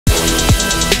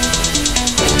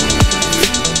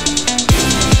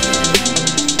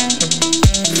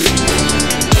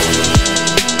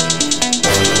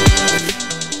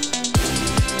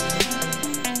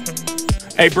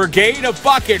A brigade of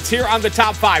buckets here on the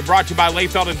top 5, brought to you by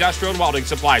Layfeld Industrial and Welding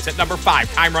Supplies. At number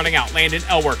 5, time running out, Landon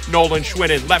Elwer, Nolan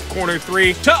Schwinnen, left corner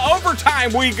 3, to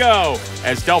overtime we go,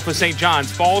 as Delphos St.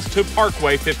 John's falls to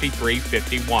Parkway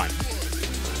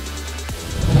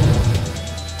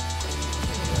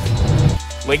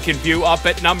 53-51. Lincoln View up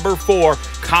at number 4,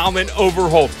 Colin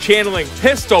Overholt, channeling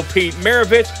Pistol Pete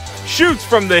Maravich, shoots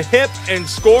from the hip and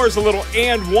scores a little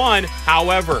and one.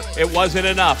 However, it wasn't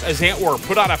enough as Antwerp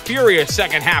put on a furious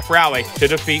second half rally to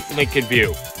defeat Lincoln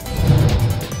View.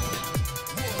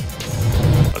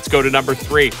 Let's go to number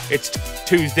 3. It's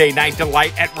Tuesday Night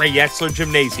Delight at Ray Yetzler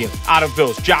Gymnasium. Out of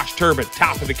Bills, Josh Turbin,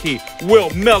 top of the key. Will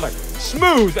Miller,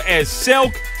 smooth as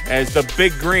silk, as the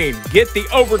Big Green get the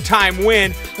overtime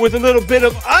win with a little bit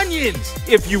of onions,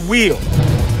 if you will.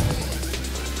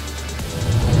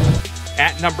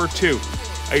 At number 2,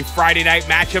 a Friday night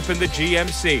matchup in the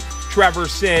GMC. Trevor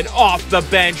Sin off the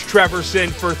bench. Trevor Sin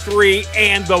for 3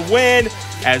 and the win,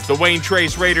 as the Wayne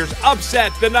Trace Raiders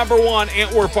upset the number 1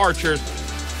 Antwerp Archers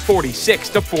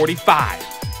 46-45.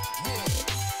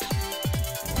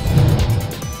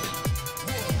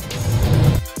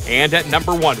 And at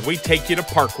number 1, we take you to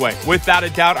Parkway. Without a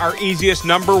doubt, our easiest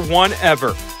number 1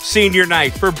 ever. Senior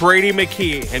night for Brady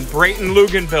McKee and Brayton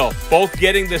Luganville, both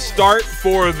getting the start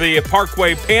for the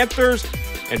Parkway Panthers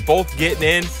and both getting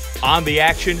in on the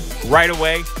action right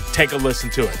away. Take a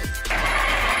listen to it.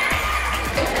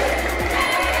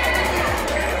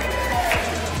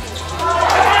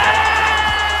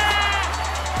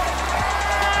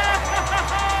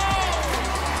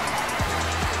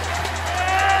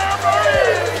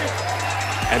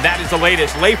 And that is the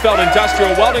latest Layfeld Industrial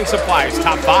Welding Supplies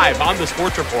Top 5 on the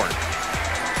Sports Report.